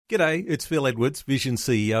G'day, it's Phil Edwards, Vision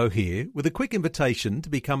CEO here, with a quick invitation to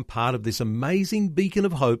become part of this amazing beacon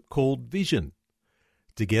of hope called Vision.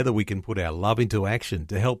 Together we can put our love into action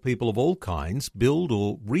to help people of all kinds build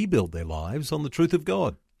or rebuild their lives on the truth of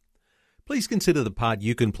God. Please consider the part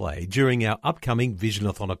you can play during our upcoming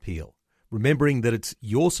Visionathon appeal, remembering that it's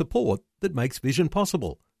your support that makes Vision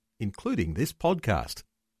possible, including this podcast.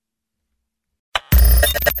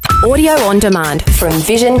 Audio on demand from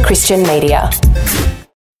Vision Christian Media.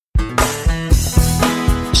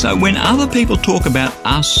 So when other people talk about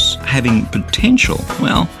us having potential,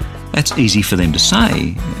 well, that's easy for them to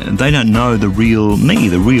say. They don't know the real me,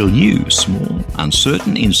 the real you, small,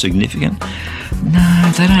 uncertain, insignificant.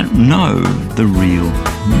 No, they don't know the real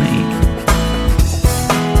me.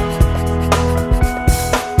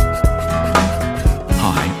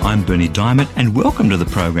 Hi, I'm Bernie Diamond, and welcome to the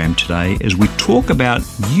program today as we talk about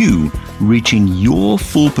you reaching your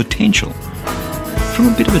full potential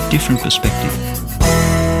from a bit of a different perspective.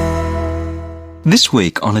 This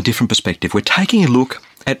week, on A Different Perspective, we're taking a look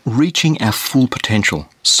at reaching our full potential.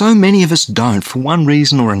 So many of us don't, for one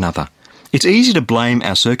reason or another. It's easy to blame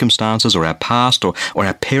our circumstances or our past or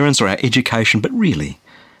our parents or our education, but really,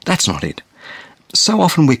 that's not it. So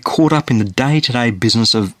often we're caught up in the day-to-day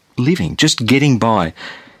business of living, just getting by.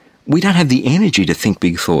 We don't have the energy to think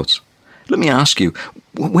big thoughts. Let me ask you,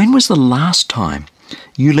 when was the last time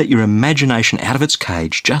you let your imagination out of its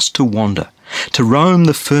cage just to wander, to roam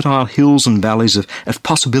the fertile hills and valleys of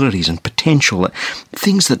possibilities and potential,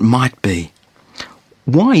 things that might be?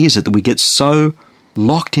 Why is it that we get so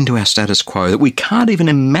locked into our status quo that we can't even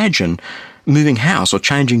imagine moving house or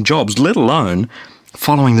changing jobs, let alone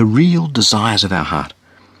following the real desires of our heart?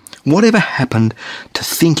 Whatever happened to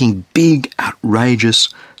thinking big,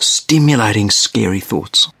 outrageous, stimulating, scary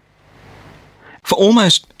thoughts? For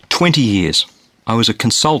almost 20 years, I was a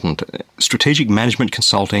consultant, strategic management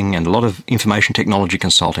consulting and a lot of information technology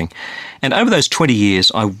consulting. And over those 20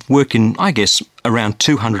 years, I worked in, around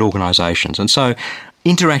 200 organisations. And so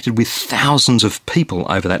interacted with thousands of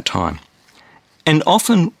people over that time. And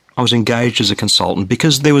often I was engaged as a consultant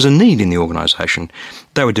because there was a need in the organisation.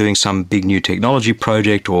 They were doing some big new technology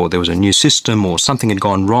project, or there was a new system, or something had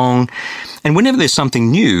gone wrong. And whenever there's something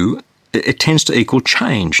new, it tends to equal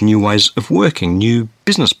change, new ways of working, new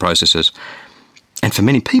business processes. And for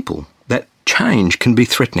many people, that change can be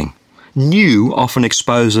threatening. New often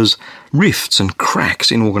exposes rifts and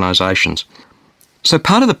cracks in organisations. So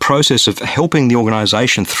part of the process of helping the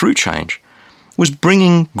organisation through change was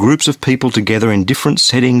bringing groups of people together in different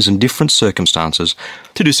settings and different circumstances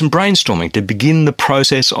to do some brainstorming, to begin the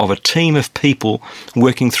process of a team of people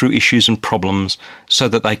working through issues and problems so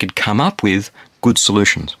that they could come up with good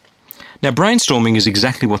solutions. Now, brainstorming is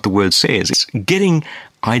exactly what the word says. It's getting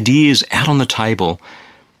ideas out on the table.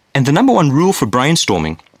 And the number one rule for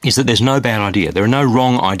brainstorming is that there's no bad idea. There are no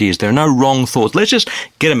wrong ideas. There are no wrong thoughts. Let's just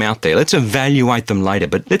get them out there. Let's evaluate them later.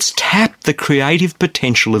 But let's tap the creative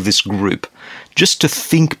potential of this group just to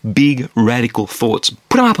think big, radical thoughts.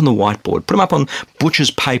 Put them up on the whiteboard. Put them up on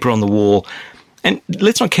butcher's paper on the wall. And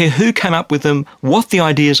let's not care who came up with them, what the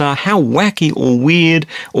ideas are, how wacky or weird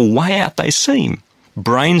or way out they seem.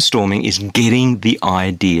 Brainstorming is getting the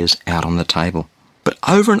ideas out on the table. But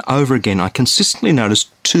over and over again, I consistently noticed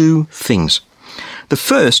two things. The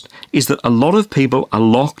first is that a lot of people are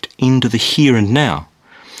locked into the here and now.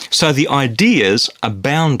 So the ideas are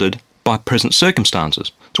bounded by present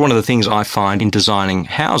circumstances. It's one of the things I find in designing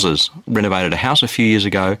houses. Renovated a house a few years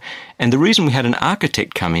ago, and the reason we had an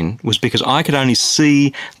architect come in was because I could only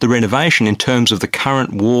see the renovation in terms of the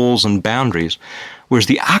current walls and boundaries, whereas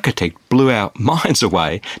the architect blew our minds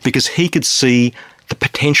away because he could see the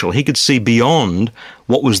potential. He could see beyond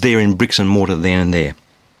what was there in bricks and mortar then and there.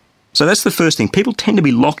 So that's the first thing. People tend to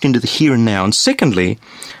be locked into the here and now. And secondly,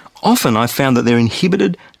 often I've found that they're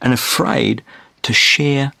inhibited and afraid to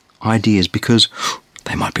share ideas because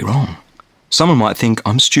they might be wrong. Someone might think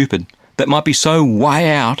I'm stupid. That might be so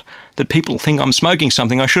way out that people think I'm smoking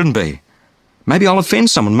something I shouldn't be. Maybe I'll offend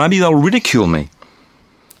someone. Maybe they'll ridicule me.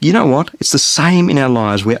 You know what? It's the same in our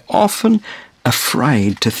lives. We're often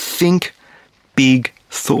afraid to think big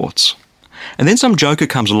thoughts. And then some joker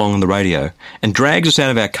comes along on the radio and drags us out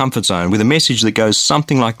of our comfort zone with a message that goes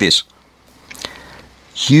something like this.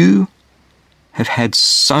 You have had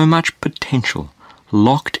so much potential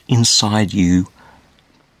locked inside you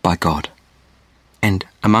by God. And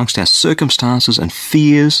amongst our circumstances and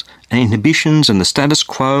fears and inhibitions and the status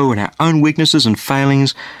quo and our own weaknesses and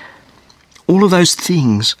failings, all of those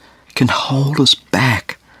things can hold us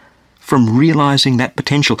back from realising that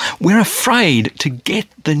potential. We're afraid to get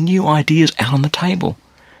the new ideas out on the table.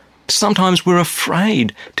 Sometimes we're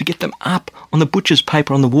afraid to get them up on the butcher's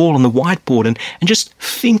paper on the wall, on the whiteboard, and just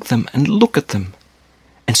think them and look at them.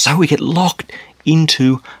 And so we get locked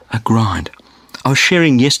into a grind. I was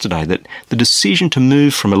sharing yesterday that the decision to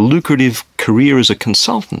move from a lucrative career as a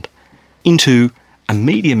consultant into a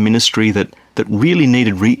media ministry that really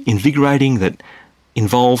needed reinvigorating, that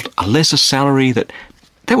involved a lesser salary, that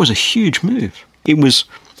was a huge move. It was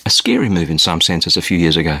a scary move in some senses a few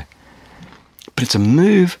years ago. But it's a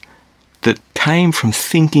move that came from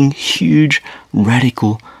thinking huge,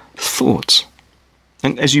 radical thoughts.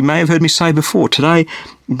 And as you may have heard me say before, today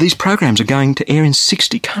these programs are going to air in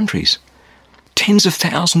 60 countries. Tens of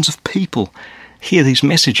thousands of people hear these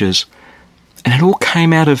messages, and it all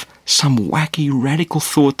came out of some wacky, radical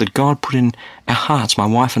thought that God put in our hearts, my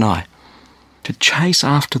wife and I, to chase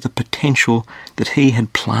after the potential that He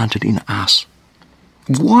had planted in us.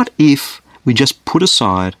 What if we just put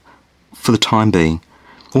aside, for the time being,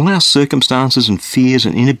 all our circumstances and fears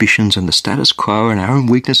and inhibitions and the status quo and our own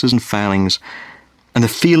weaknesses and failings, and the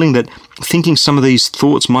feeling that thinking some of these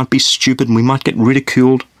thoughts might be stupid and we might get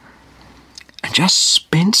ridiculed, and just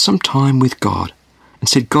spent some time with God and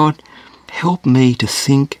said, God, help me to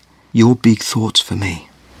think your big thoughts for me.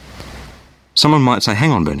 Someone might say,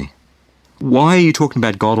 hang on, Bernie, why are you talking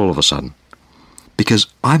about God all of a sudden? Because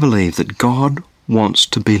I believe that God wants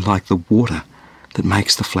to be like the water that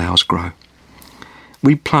makes the flowers grow.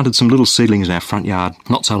 We planted some little seedlings in our front yard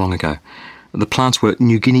not so long ago. The plants were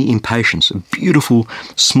New Guinea impatiens, a beautiful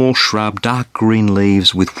small shrub, dark green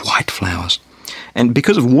leaves with white flowers. And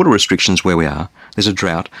because of water restrictions where we are, there's a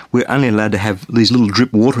drought, we're only allowed to have these little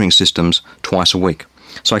drip watering systems twice a week.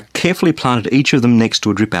 So I carefully planted each of them next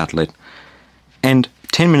to a drip outlet, and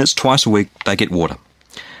 10 minutes twice a week they get water.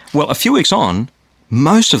 Well, a few weeks on,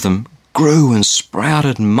 most of them grew and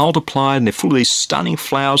sprouted and multiplied, and they're full of these stunning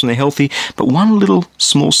flowers and they're healthy, but one little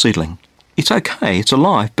small seedling, it's okay, it's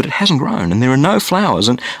alive, but it hasn't grown and there are no flowers.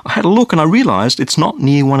 And I had a look and I realised it's not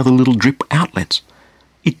near one of the little drip outlets.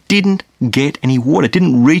 It didn't get any water. It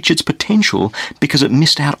didn't reach its potential because it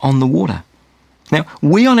missed out on the water. Now,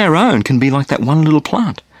 we on our own can be like that one little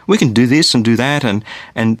plant. We can do this and do that, and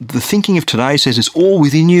the thinking of today says it's all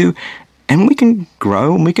within you, and we can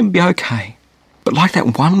grow and we can be okay. But like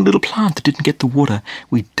that one little plant that didn't get the water,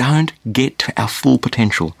 we don't get to our full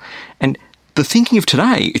potential. And the thinking of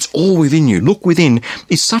today, it's all within you, look within,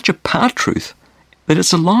 is such a part truth that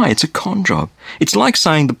it's a lie, it's a con job. It's like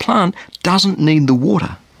saying the plant doesn't need the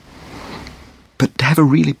water. But to have a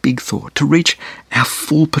really big thought, to reach our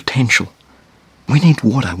full potential, we need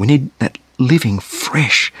water. We need that living,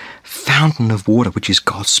 fresh fountain of water, which is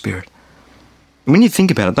God's Spirit. When you think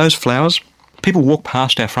about it, those flowers, people walk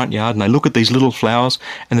past our front yard and they look at these little flowers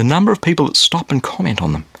and the number of people that stop and comment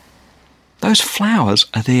on them. Those flowers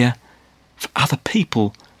are there for other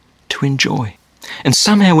people to enjoy. And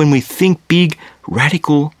somehow when we think big,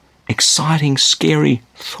 radical, exciting, scary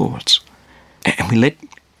thoughts, and we let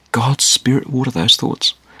God's Spirit water those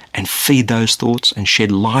thoughts and feed those thoughts and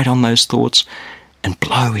shed light on those thoughts and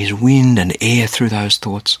blow His wind and air through those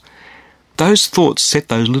thoughts set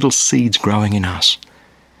those little seeds growing in us.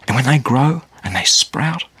 And when they grow and they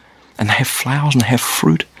sprout and they have flowers and they have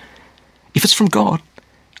fruit, if it's from God,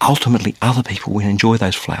 ultimately other people will enjoy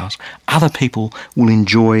those flowers. Other people will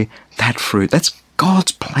enjoy that fruit. That's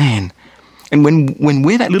God's plan. And when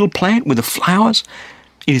we're that little plant with the flowers,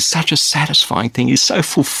 it is such a satisfying thing. It is so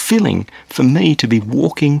fulfilling for me to be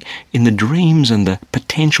walking in the dreams and the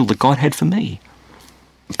potential that God had for me.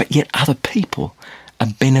 But yet other people are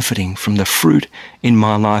benefiting from the fruit in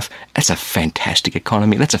my life. That's a fantastic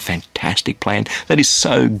economy. That's a fantastic plan. That is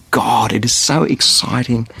so God. It is so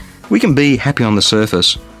exciting. We can be happy on the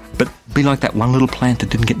surface, but be like that one little plant that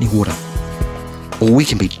didn't get any water. Or we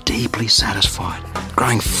can be deeply satisfied,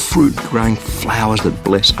 growing fruit, growing flowers that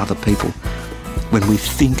bless other people when we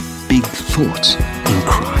think big thoughts in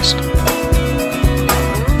Christ.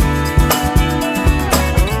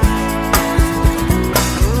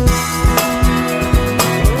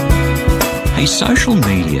 Hey, social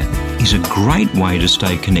media is a great way to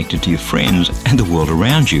stay connected to your friends and the world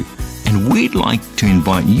around you. And we'd like to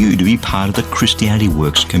invite you to be part of the Christianity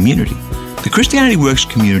Works community. The Christianity Works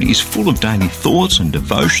community is full of daily thoughts and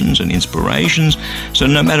devotions and inspirations, so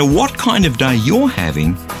no matter what kind of day you're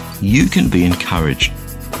having, you can be encouraged.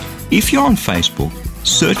 If you're on Facebook,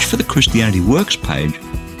 search for the Christianity Works page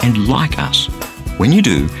and like us. When you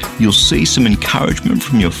do, you'll see some encouragement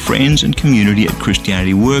from your friends and community at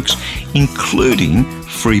Christianity Works, including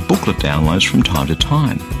free booklet downloads from time to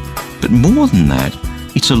time. But more than that,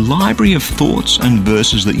 it's a library of thoughts and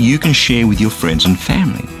verses that you can share with your friends and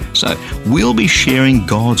family. So we'll be sharing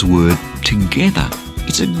God's Word together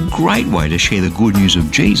It's a great way to share the good news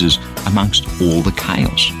of Jesus amongst all the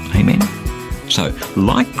chaos. Amen? So,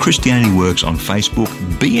 like Christianity Works on Facebook,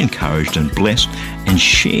 be encouraged and blessed and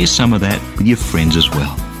share some of that with your friends as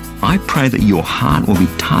well. I pray that your heart will be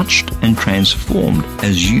touched and transformed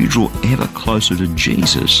as you draw ever closer to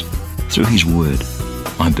Jesus through His Word.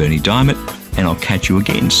 I'm Bernie Diamond, and I'll catch you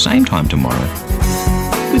again same time tomorrow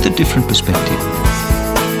with a different perspective.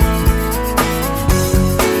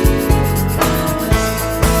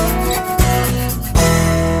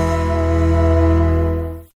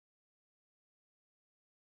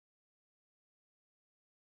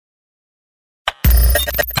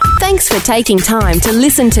 Thanks for taking time to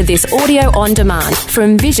listen to this audio on demand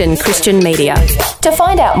from Vision Christian Media. To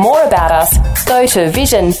find out more about us, go to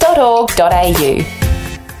vision.org.au.